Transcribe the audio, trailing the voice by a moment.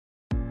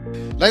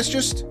Let's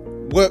just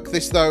work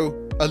this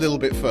though a little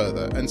bit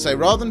further and say,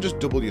 rather than just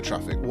double your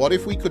traffic, what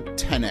if we could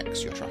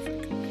 10x your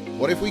traffic?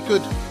 What if we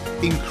could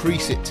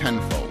increase it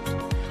tenfold?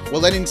 Well,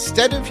 then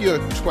instead of your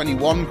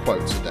 21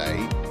 quotes a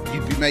day,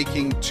 you'd be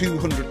making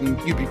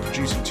you'd be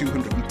producing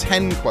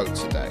 210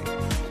 quotes a day.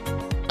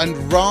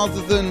 And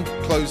rather than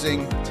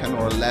closing 10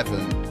 or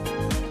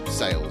 11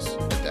 sales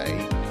a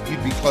day,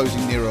 you'd be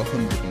closing near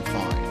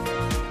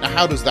 105. Now,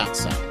 how does that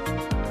sound?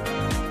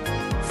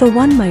 For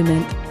one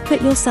moment,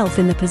 put yourself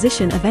in the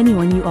position of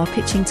anyone you are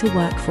pitching to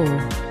work for.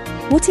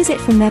 What is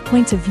it from their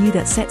point of view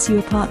that sets you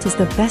apart as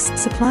the best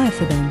supplier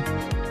for them?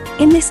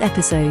 In this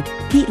episode,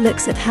 Pete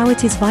looks at how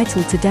it is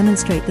vital to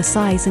demonstrate the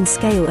size and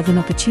scale of an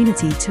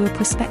opportunity to a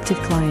prospective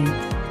client.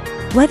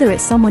 Whether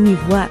it's someone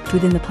you've worked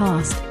with in the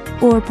past,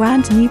 or a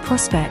brand new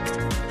prospect,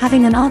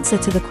 having an answer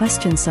to the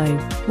question, so,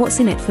 what's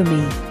in it for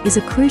me, is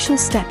a crucial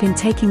step in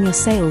taking your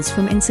sales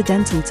from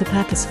incidental to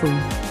purposeful.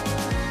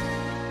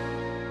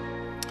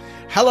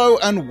 Hello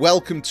and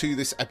welcome to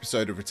this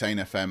episode of Retain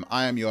FM.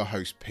 I am your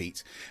host,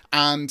 Pete,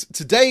 and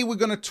today we're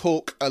going to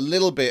talk a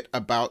little bit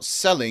about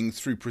selling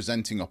through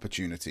presenting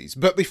opportunities.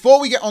 But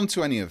before we get on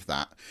to any of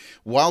that,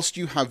 whilst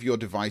you have your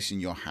device in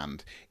your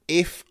hand,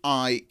 if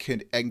I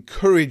could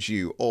encourage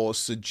you or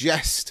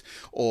suggest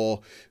or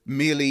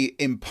merely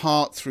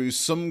impart through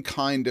some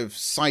kind of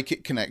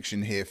psychic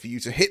connection here for you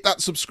to hit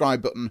that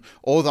subscribe button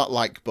or that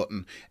like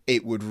button,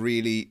 it would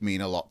really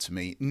mean a lot to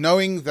me.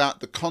 Knowing that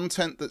the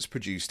content that's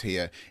produced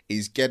here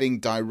is getting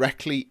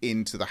directly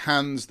into the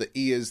hands, the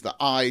ears, the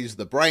eyes,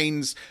 the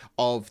brains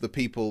of the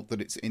people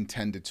that it's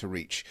intended to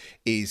reach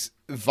is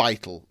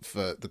vital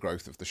for the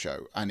growth of the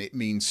show, and it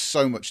means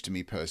so much to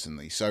me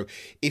personally. So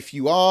if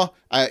you are,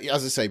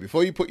 as I say,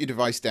 before you put your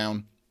device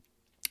down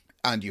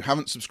and you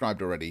haven't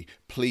subscribed already,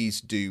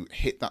 please do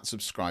hit that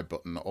subscribe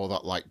button or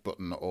that like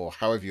button, or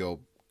however you're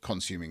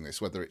consuming this,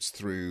 whether it's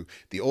through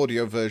the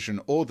audio version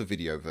or the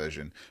video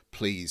version,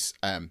 please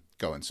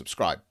go and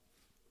subscribe.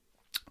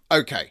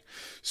 Okay,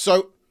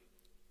 so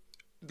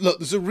look,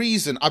 there's a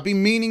reason. I've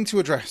been meaning to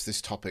address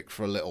this topic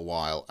for a little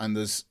while, and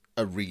there's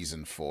a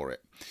reason for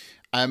it.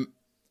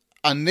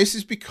 And this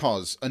is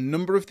because a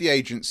number of the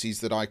agencies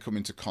that I come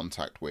into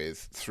contact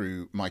with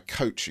through my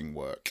coaching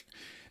work,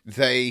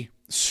 they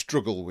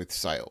struggle with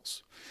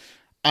sales.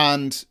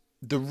 And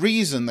the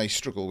reason they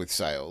struggle with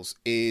sales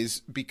is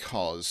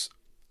because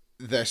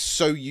they're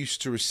so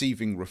used to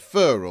receiving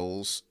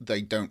referrals,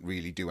 they don't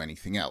really do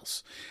anything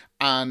else.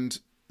 And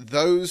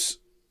those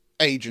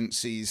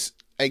agencies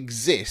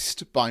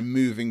exist by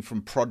moving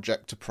from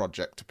project to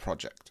project to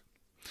project.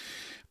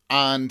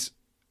 And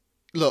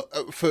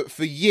look,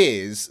 for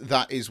years,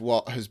 that is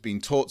what has been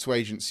taught to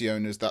agency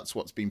owners. That's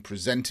what's been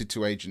presented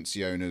to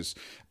agency owners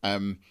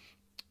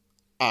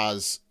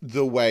as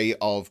the way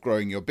of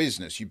growing your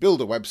business. You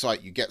build a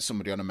website, you get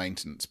somebody on a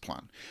maintenance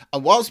plan.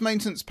 And whilst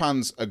maintenance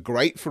plans are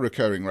great for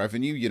recurring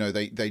revenue, you know,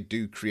 they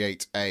do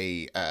create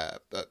a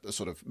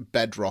sort of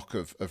bedrock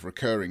of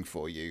recurring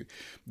for you.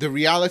 The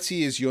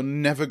reality is you're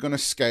never going to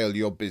scale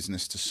your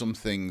business to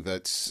something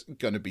that's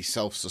going to be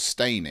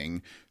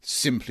self-sustaining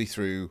simply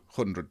through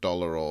 $100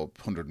 or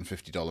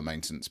 $150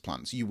 maintenance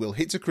plans. You will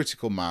hit a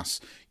critical mass,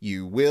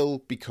 you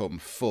will become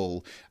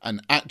full,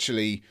 and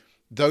actually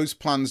those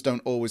plans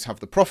don't always have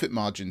the profit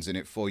margins in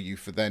it for you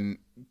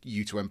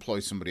you to employ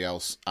somebody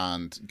else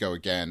and go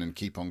again and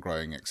keep on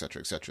growing, etc.,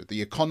 etc.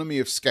 The economy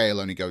of scale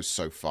only goes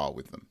so far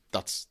with them.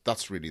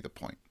 That's really the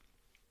point.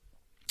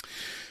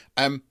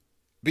 But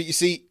you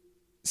see,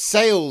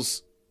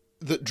 sales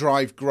that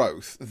drive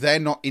growth, they're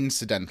not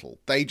incidental.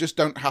 They just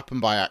don't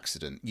happen by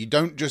accident. You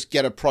don't just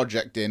get a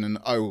project in and,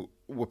 oh,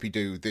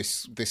 whoopee-doo,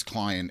 this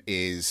client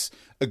is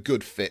a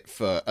good fit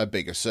for a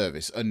bigger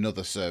service,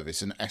 another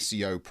service, an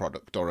SEO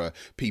product or a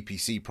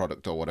PPC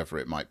product or whatever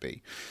it might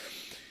be.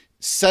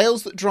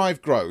 Sales that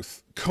drive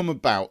growth come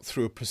about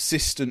through a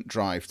persistent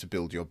drive to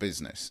build your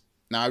business.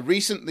 Now, I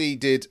recently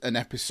did an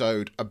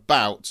episode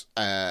about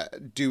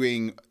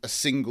doing a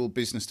single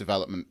business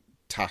development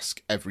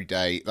task every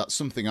day. That's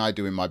something I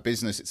do in my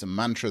business. It's a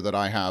mantra that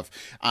I have,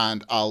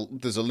 and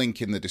there's a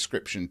link in the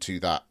description to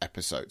that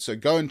episode. So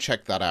go and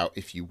check that out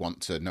if you want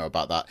to know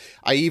about that.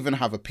 I even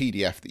have a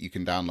PDF that you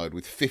can download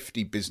with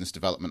 50 business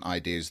development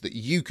ideas that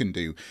you can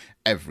do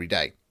every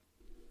day.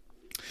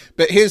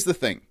 But here's the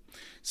thing.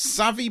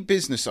 Savvy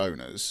business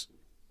owners,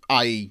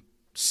 i.e.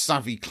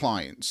 savvy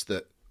clients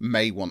that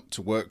may want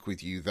to work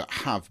with you that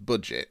have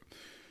budget,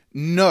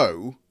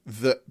 know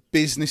that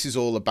business is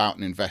all about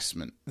an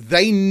investment.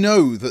 They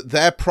know that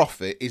their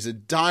profit is a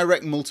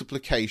direct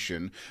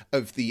multiplication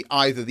of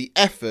either the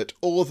effort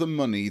or the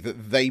money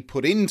that they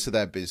put into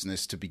their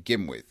business to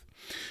begin with.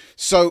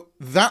 So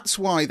that's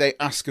why they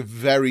ask a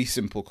very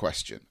simple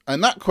question.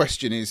 And that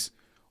question is,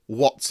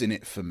 what's in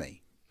it for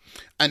me?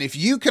 And if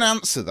you can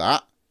answer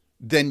that,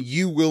 then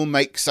you will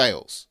make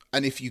sales.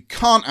 And if you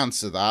can't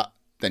answer that,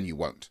 then you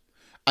won't.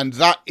 And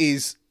that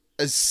is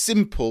as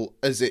simple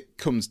as it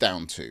comes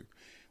down to.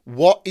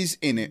 What is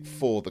in it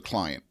for the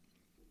client?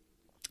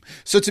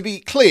 So to be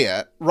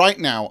clear, right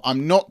now,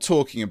 I'm not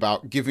talking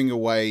about giving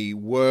away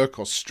work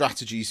or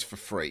strategies for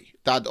free,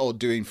 that or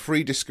doing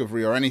free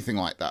discovery or anything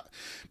like that.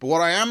 But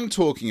what I am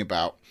talking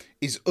about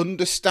is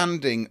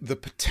understanding the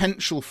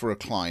potential for a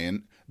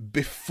client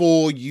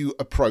before you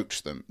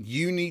approach them.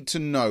 You need to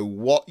know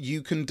what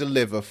you can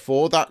deliver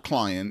for that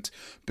client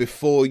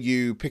before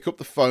you pick up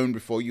the phone,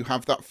 before you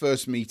have that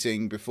first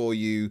meeting, before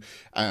you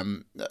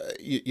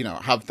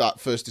have that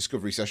first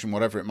discovery session,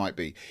 whatever it might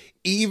be.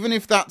 Even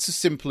if that's as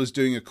simple as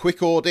doing a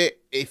quick audit,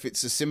 if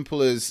it's as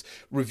simple as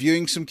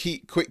reviewing some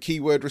quick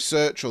keyword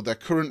research or their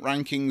current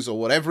rankings or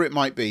whatever it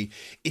might be,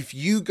 if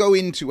you go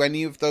into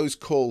any of those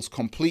calls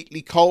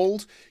completely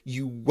cold,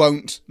 you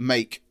won't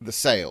make the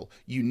sale.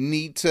 You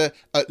need to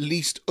at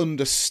least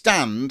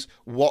understand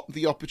what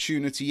the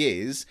opportunity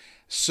is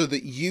so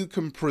that you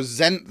can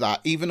present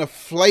that, even a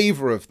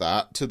flavor of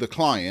that, to the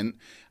client,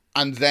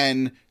 and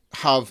then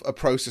have a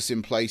process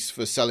in place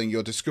for selling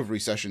your discovery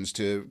sessions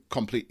to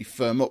completely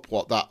firm up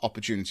what that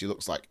opportunity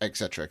looks like,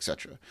 etc.,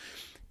 etc.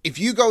 If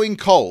you go in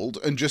cold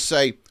and just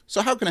say,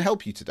 so how can I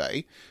help you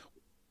today?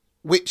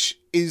 Which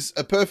is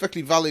a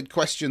perfectly valid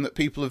question that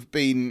people have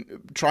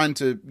been trying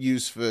to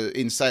use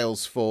in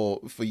sales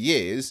for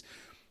years,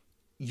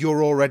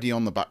 you're already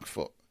on the back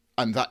foot.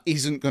 And that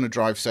isn't going to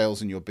drive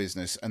sales in your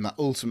business, and that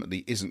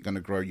ultimately isn't going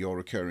to grow your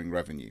recurring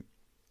revenue.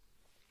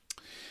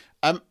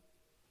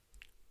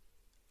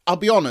 I'll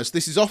be honest,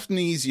 this is often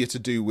easier to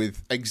do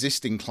with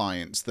existing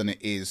clients than it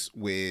is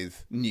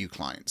with new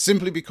clients,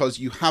 simply because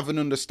you have an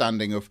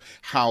understanding of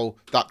how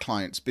that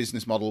client's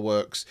business model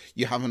works.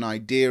 You have an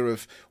idea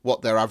of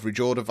what their average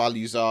order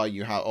values are,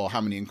 or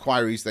how many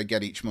inquiries they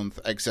get each month,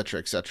 etc.,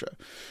 etc.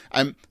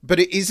 But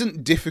it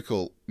isn't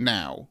difficult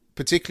now,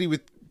 particularly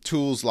with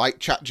tools like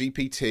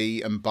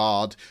ChatGPT and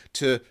Bard,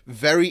 to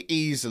very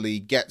easily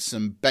get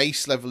some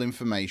base level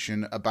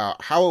information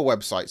about how a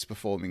website's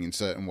performing in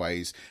certain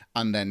ways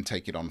and then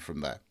take it on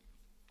from there.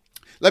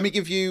 Let me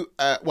give you,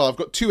 I've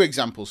got two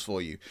examples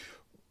for you.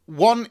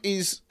 One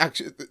is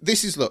actually,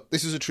 this is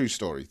a true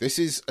story. This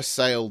is a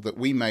sale that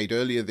we made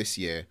earlier this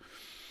year,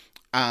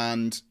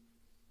 and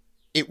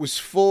it was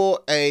for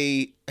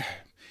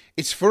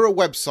it's for a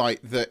website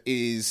that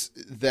is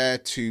there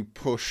to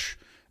push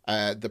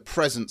the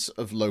presence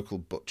of local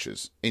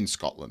butchers in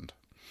Scotland.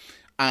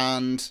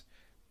 And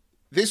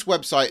this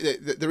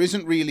website, there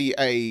isn't really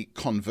a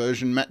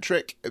conversion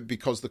metric,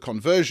 because the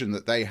conversion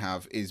that they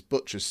have is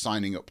butchers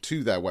signing up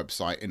to their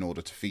website in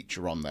order to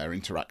feature on their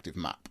interactive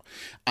map.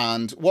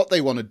 And what they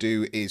want to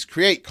do is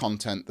create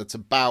content that's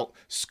about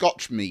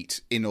Scotch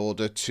meat in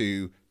order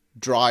to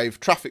drive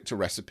traffic to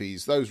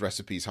recipes. Those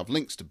recipes have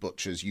links to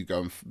butchers. You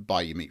go and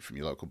buy your meat from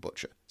your local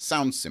butcher.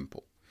 Sounds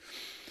simple.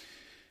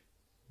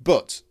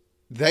 But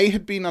they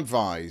had been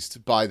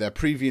advised by their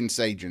previous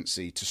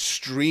agency to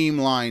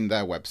streamline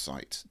their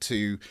website,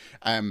 to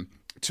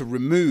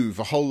remove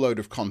a whole load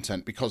of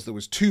content because there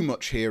was too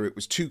much here, it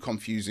was too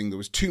confusing, there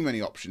was too many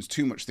options,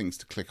 too much things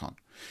to click on.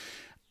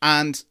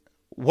 And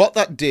what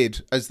that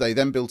did, as they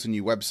then built a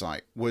new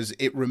website, was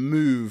it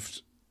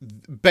removed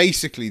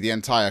basically the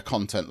entire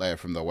content layer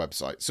from their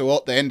website. So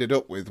what they ended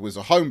up with was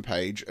a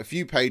homepage, a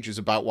few pages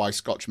about why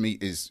Scotch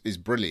meat is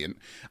brilliant,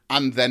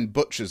 and then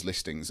butchers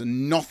listings,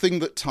 and nothing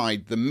that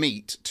tied the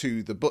meat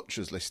to the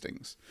butchers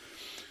listings.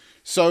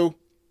 So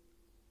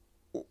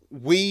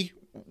we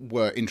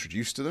were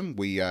introduced to them.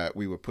 We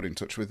were put in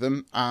touch with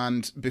them,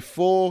 and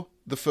before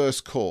the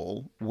first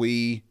call,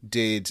 we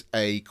did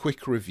a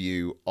quick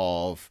review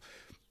of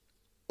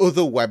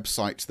other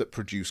websites that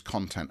produce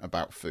content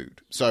about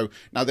food. So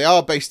now they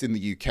are based in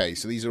the UK,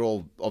 so these are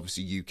all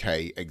obviously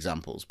UK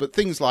examples, but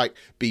things like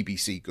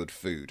BBC Good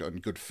Food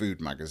and Good Food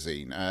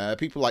Magazine,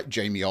 people like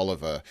Jamie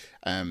Oliver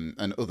and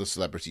other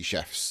celebrity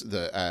chefs,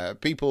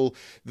 people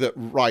that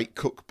write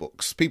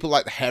cookbooks, people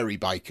like the Hairy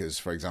Bikers,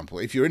 for example.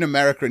 If you're in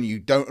America and you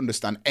don't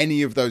understand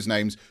any of those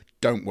names,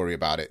 don't worry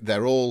about it.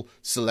 They're all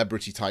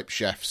celebrity type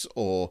chefs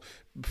or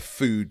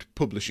food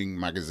publishing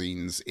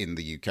magazines in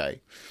the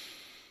UK.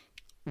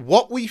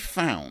 What we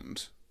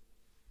found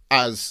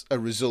as a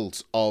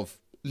result of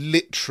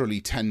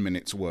literally 10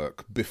 minutes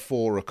work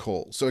before a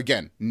call, so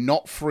again,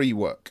 not free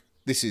work.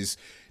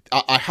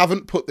 I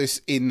haven't put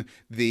this in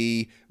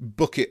the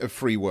bucket of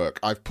free work.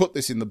 I've put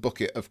this in the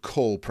bucket of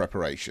call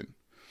preparation.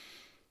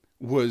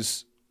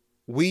 Was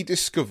we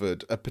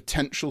discovered a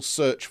potential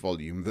search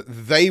volume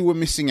that they were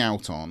missing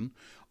out on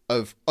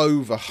of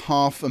over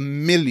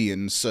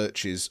 500,000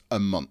 searches a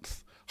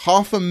month.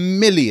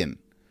 500,000.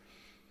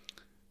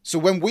 So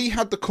when we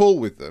had the call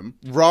with them,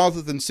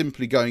 rather than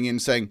simply going in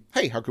saying,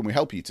 hey, how can we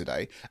help you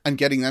today, and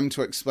getting them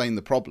to explain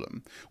the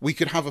problem, we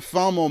could have a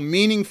far more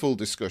meaningful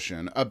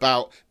discussion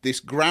about this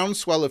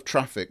groundswell of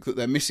traffic that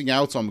they're missing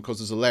out on because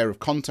there's a layer of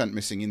content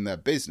missing in their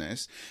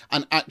business.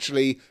 And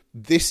actually,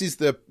 this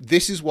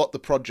is what the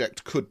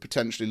project could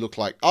potentially look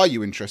like. Are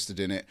you interested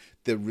in it?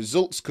 The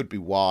results could be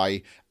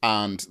Y,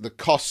 and the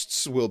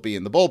costs will be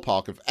in the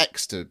ballpark of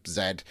X to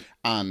Z,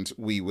 and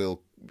we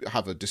will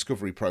have a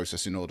discovery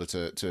process in order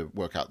to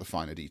work out the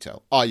finer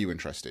detail. Are you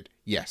interested?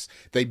 Yes.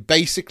 They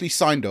basically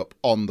signed up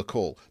on the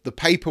call. The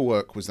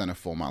paperwork was then a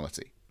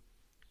formality.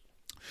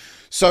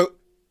 So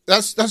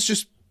that's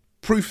just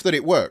proof that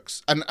it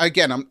works. And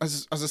again,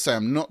 as I say,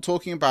 I'm not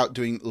talking about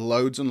doing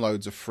loads and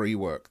loads of free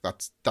work.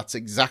 That's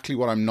exactly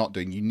what I'm not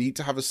doing. You need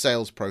to have a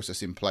sales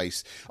process in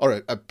place,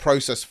 or a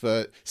process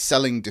for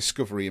selling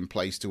discovery in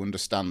place to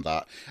understand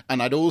that.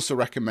 And I'd also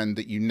recommend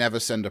that you never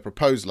send a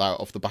proposal out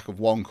off the back of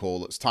one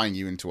call that's tying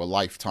you into a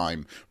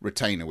lifetime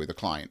retainer with a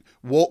client.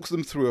 Walk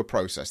them through a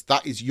process.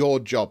 That is your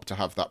job, to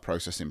have that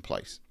process in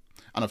place.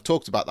 And I've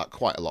talked about that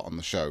quite a lot on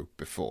the show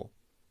before.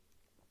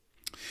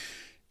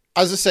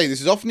 As I say,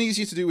 this is often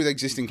easier to do with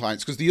existing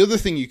clients, because the other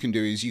thing you can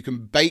do is you can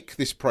bake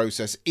this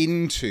process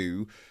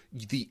into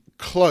the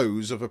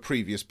close of a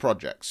previous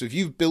project. So if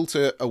you've built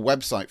a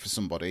website for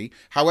somebody,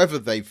 however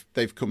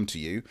they've come to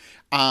you,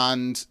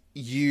 and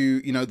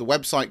you know the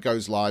website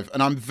goes live,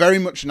 and I'm very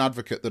much an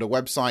advocate that a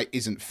website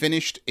isn't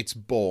finished, it's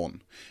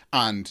born,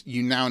 and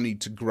you now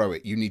need to grow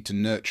it, you need to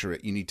nurture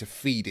it, you need to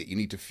feed it, you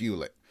need to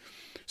fuel it.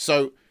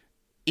 So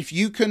if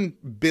you can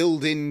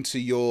build into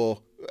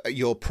your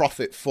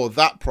profit for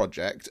that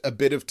project a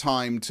bit of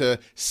time to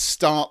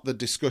start the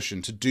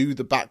discussion, to do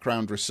the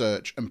background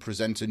research and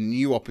present a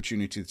new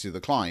opportunity to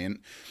the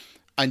client,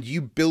 and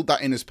you build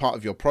that in as part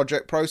of your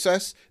project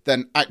process,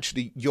 then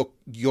actually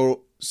you're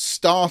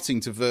starting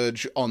to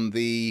verge on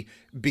the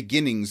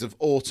beginnings of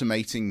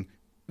automating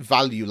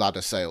value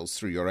ladder sales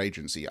through your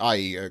agency,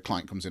 i.e. a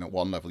client comes in at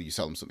one level, you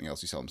sell them something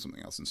else,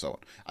 and so on.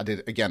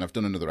 I've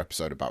done another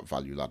episode about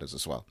value ladders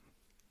as well.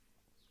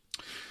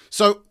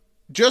 So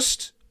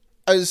just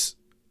as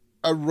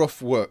a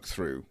rough work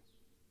through,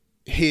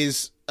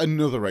 here's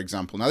another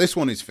example. Now, this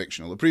one is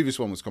fictional. The previous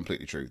one was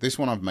completely true. This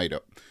one I've made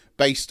up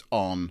based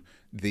on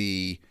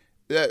the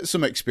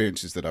some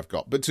experiences that I've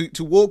got. But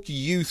to walk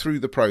you through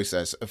the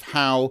process of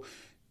how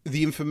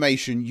the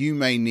information you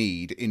may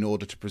need in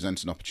order to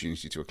present an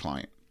opportunity to a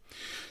client.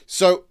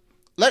 So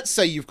let's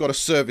say you've got a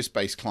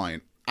service-based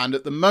client, and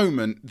at the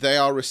moment they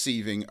are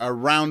receiving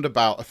around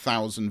about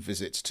 1,000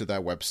 visits to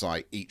their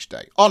website each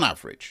day, on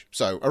average.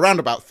 So around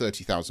about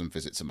 30,000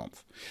 visits a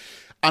month.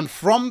 And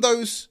from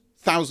those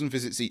 1,000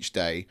 visits each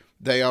day,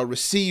 they are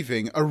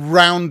receiving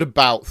around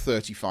about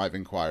 35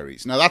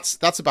 inquiries. Now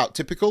that's about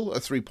typical, a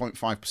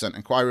 3.5%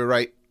 inquiry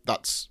rate.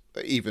 That's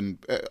even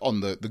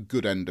on the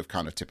good end of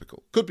kind of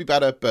typical. Could be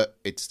better, but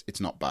it's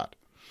not bad.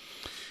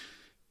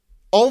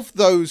 Of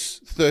those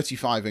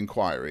 35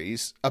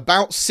 inquiries,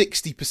 about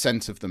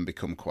 60% of them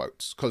become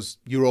quotes, because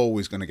you're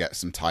always going to get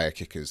some tire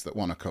kickers that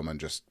want to come and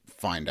just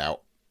find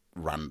out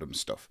random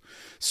stuff.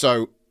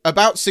 So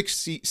about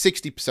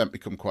 60%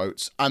 become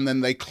quotes, and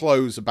then they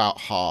close about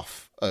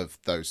half of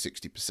those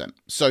 60%.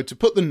 So to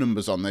put the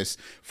numbers on this,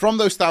 from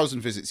those 1,000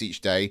 visits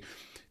each day,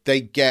 they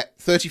get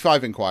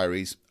 35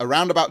 inquiries,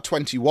 around about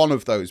 21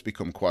 of those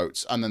become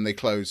quotes, and then they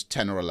close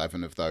 10 or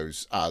 11 of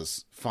those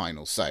as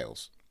final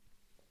sales.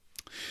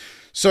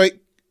 So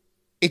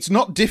it's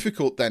not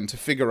difficult then to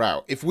figure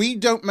out, if we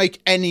don't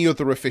make any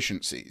other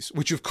efficiencies,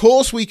 which of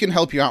course we can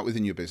help you out with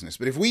in your business,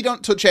 but if we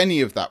don't touch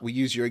any of that, we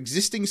use your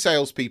existing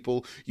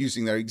salespeople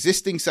using their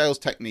existing sales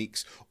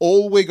techniques,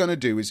 all we're going to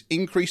do is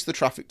increase the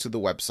traffic to the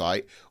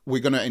website.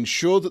 We're going to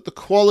ensure that the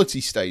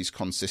quality stays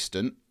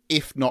consistent,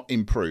 if not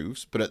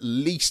improves, but at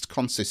least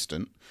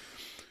consistent.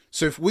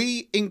 So if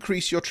we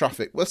increase your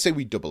traffic, let's say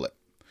we double it.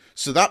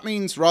 So that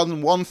means rather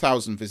than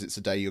 1,000 visits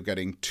a day, you're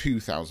getting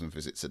 2,000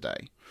 visits a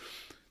day.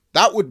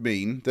 That would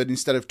mean that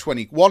instead of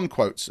 21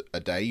 quotes a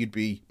day, you'd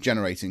be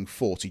generating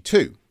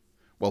 42.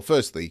 Well,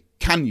 firstly,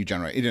 can you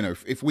generate? You know,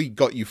 if we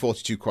got you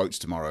 42 quotes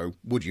tomorrow,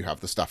 would you have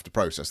the staff to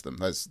process them?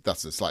 That's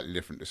a slightly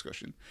different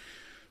discussion.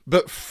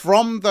 But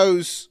from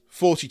those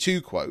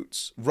 42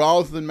 quotes,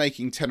 rather than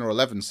making 10 or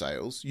 11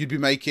 sales, you'd be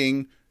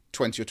making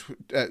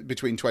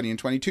between 20 and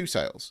 22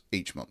 sales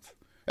each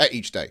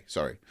day.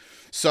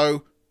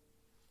 So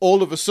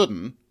all of a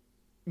sudden,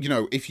 you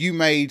know, if you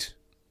made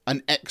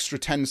an extra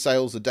 10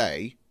 sales a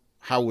day,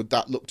 how would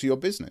that look to your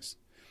business?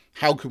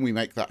 How can we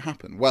make that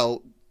happen?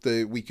 Well,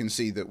 we can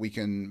see that we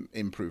can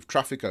improve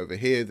traffic over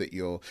here, that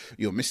you're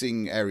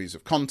missing areas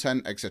of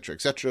content, etc.,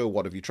 etc.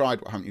 What have you tried?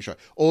 What haven't you tried?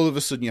 All of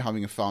a sudden, you're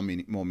having a far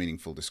more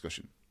meaningful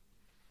discussion.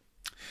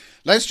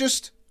 Let's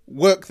just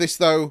work this,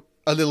 though,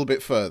 a little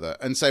bit further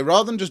and say,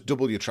 rather than just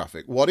double your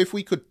traffic, what if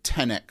we could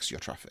 10x your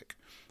traffic?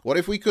 What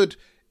if we could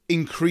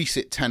increase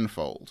it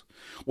tenfold?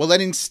 Well, then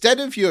instead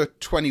of your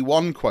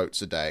 21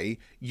 quotes a day,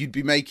 you'd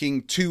be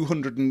making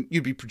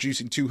you'd be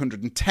producing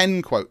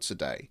 210 quotes a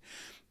day.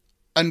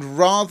 And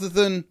rather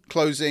than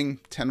closing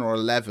 10 or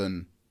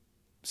 11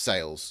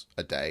 sales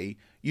a day,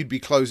 you'd be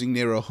closing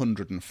near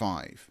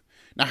 105.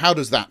 Now, how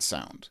does that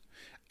sound?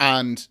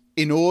 And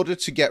in order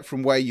to get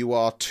from where you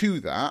are to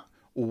that,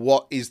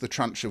 what is the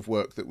tranche of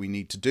work that we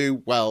need to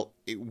do? Well,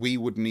 we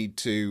would need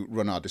to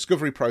run our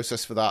discovery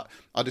process for that.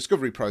 Our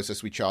discovery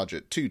process, we charge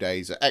at 2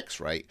 days at X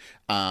rate,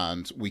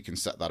 and we can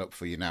set that up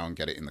for you now and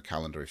get it in the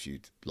calendar if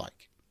you'd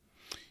like.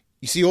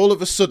 You see, all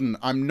of a sudden,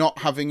 I'm not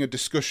having a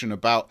discussion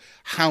about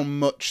how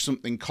much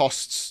something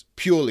costs,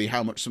 purely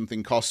how much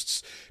something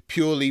costs,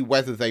 purely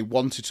whether they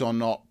want it or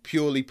not,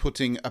 purely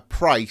putting a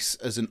price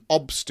as an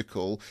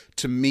obstacle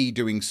to me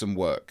doing some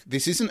work.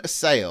 This isn't a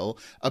sale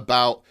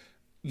about,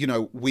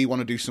 we want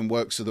to do some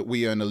work so that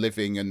we earn a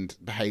living and,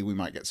 hey, we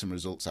might get some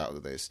results out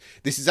of this.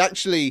 This is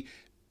actually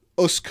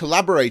us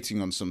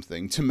collaborating on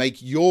something to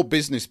make your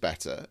business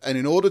better, and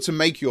in order to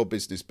make your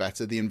business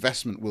better, the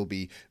investment will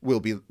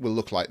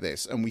look like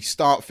this, and we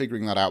start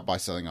figuring that out by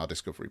selling our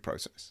discovery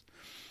process.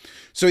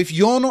 So if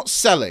you're not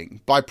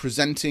selling by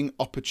presenting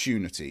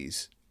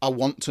opportunities, I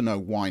want to know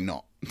why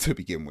not, to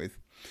begin with.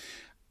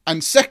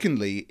 And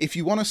secondly, if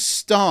you want to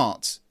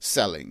start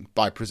selling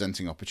by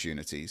presenting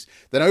opportunities,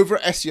 then over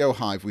at SEO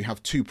Hive, we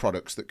have 2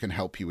 products that can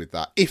help you with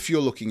that if you're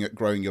looking at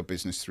growing your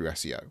business through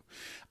SEO.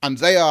 And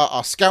they are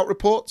our Scout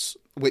Reports,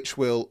 which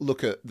will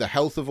look at the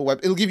health of a web.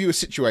 It'll give you a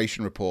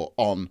situation report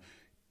on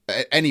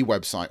any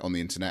website on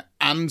the internet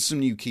and some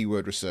new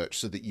keyword research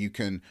so that you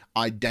can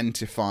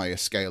identify a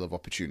scale of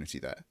opportunity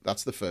there.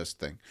 That's the first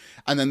thing.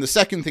 And then the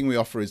second thing we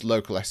offer is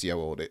local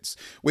SEO audits,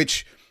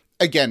 which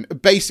again,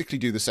 basically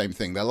do the same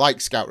thing. They're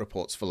like Scout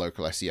Reports for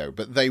local SEO,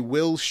 but they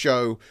will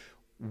show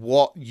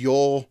what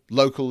your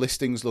local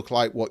listings look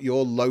like, what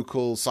your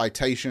local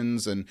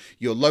citations and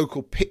your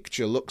local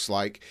picture looks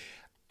like,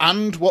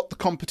 and what the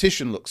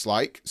competition looks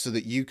like, so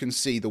that you can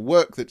see the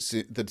work that's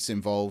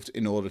involved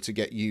in order to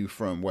get you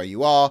from where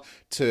you are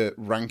to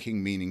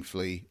ranking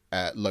meaningfully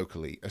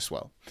locally as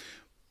well.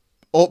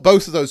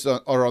 Both of those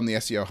are on the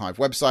SEO Hive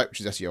website,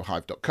 which is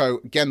seohive.co.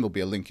 Again, there'll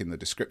be a link in the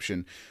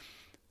description.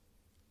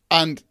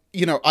 And,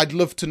 I'd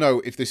love to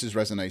know if this has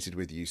resonated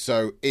with you.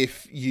 So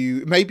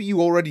maybe you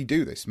already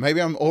do this.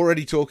 Maybe I'm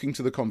already talking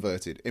to the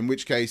converted, in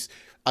which case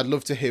I'd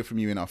love to hear from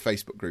you in our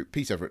Facebook group,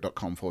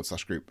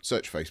 petereverett.com/group.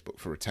 Search Facebook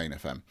for Retain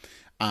FM,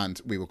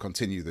 and we will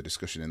continue the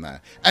discussion in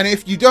there. And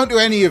if you don't do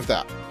any of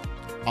that,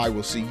 I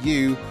will see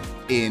you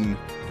in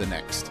the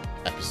next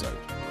episode.